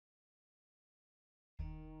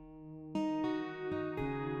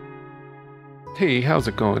Hey, how's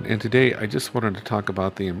it going? And today I just wanted to talk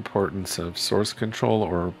about the importance of source control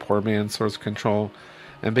or poor man's source control.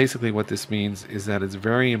 And basically, what this means is that it's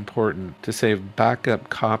very important to save backup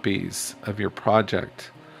copies of your project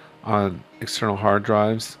on external hard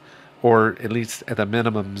drives, or at least at a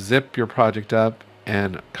minimum, zip your project up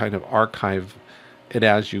and kind of archive it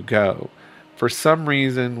as you go. For some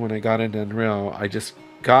reason, when I got into Unreal,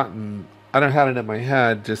 I don't have it in my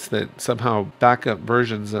head just that somehow backup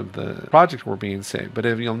versions of the project were being saved. But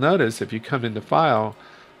if you'll notice, if you come into File,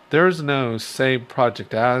 there's no Save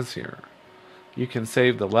Project As here. You can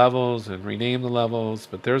save the levels and rename the levels,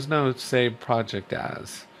 but there's no Save Project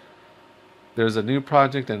As. There's a new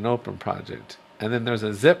project and an open project, and then there's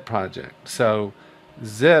a zip project. So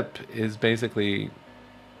zip is basically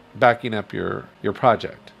backing up your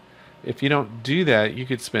project. If you don't do that, you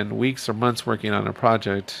could spend weeks or months working on a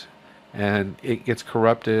project and it gets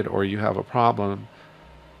corrupted or you have a problem.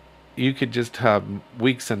 You could just have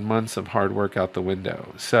weeks and months of hard work out the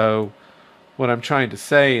window. So what I'm trying to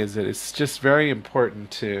say is that it's just very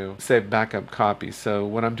important to save backup copies. So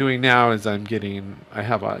what I'm doing now is I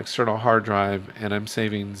have an external hard drive and I'm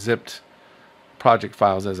saving zipped project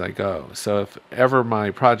files as I go. So if ever my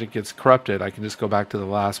project gets corrupted, I can just go back to the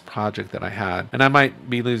last project that I had. And I might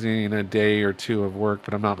be losing a day or two of work,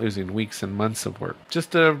 but I'm not losing weeks and months of work.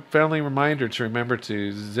 Just a friendly reminder to remember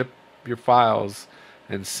to zip your files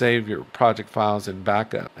and save your project files in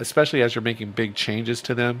backup, especially as you're making big changes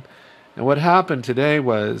to them. And what happened today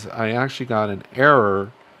was I actually got an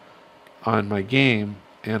error on my game,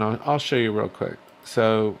 and I'll show you real quick.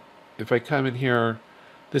 So if I come in here,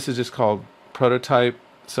 this is just called prototype.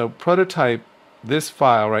 So prototype, this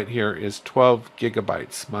file right here is 12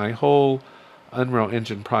 gigabytes, my whole Unreal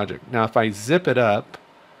Engine project. Now if I zip it up,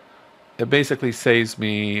 it basically saves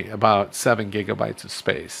me about 7 gigabytes of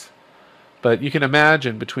space. But you can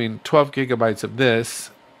imagine between 12 gigabytes of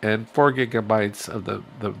this and 4 gigabytes of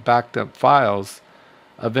the backed up files,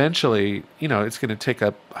 eventually, it's going to take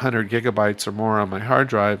up 100 gigabytes or more on my hard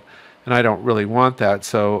drive, and I don't really want that.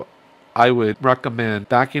 So I would recommend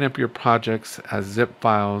backing up your projects as zip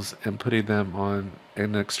files and putting them on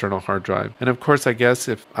an external hard drive. And of course, I guess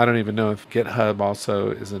I don't even know if GitHub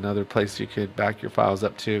also is another place you could back your files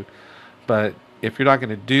up to. But if you're not going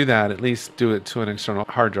to do that, at least do it to an external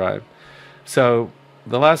hard drive. So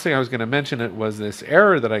the last thing I was going to mention was this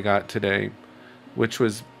error that I got today, which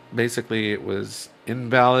was basically it was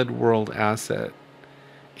invalid world asset.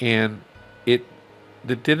 And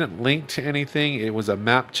it didn't link to anything. It was a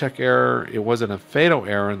map check error. It wasn't a fatal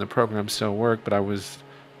error and the program still worked, but I was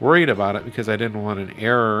worried about it because I didn't want an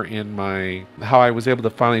error in how I was able to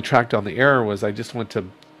finally track down the error was I just went to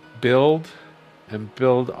build and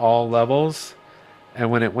build all levels. And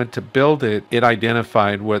when it went to build it, it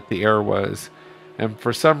identified what the error was. And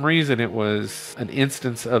for some reason, it was an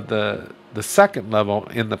instance of the second level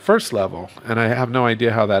in the first level. And I have no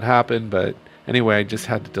idea how that happened, but anyway, I just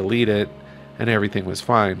had to delete it. And everything was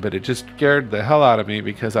fine, but it just scared the hell out of me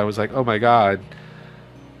because I was like, oh my God,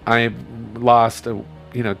 I lost 2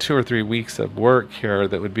 or 3 weeks of work here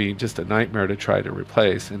that would be just a nightmare to try to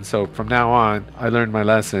replace. And so from now on, I learned my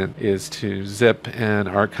lesson is to zip and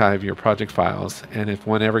archive your project files. And if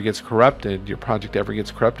one ever gets corrupted, your project ever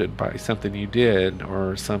gets corrupted by something you did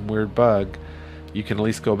or some weird bug, you can at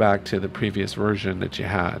least go back to the previous version that you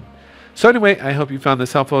had. So anyway, I hope you found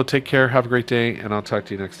this helpful. Take care, have a great day, and I'll talk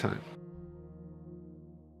to you next time.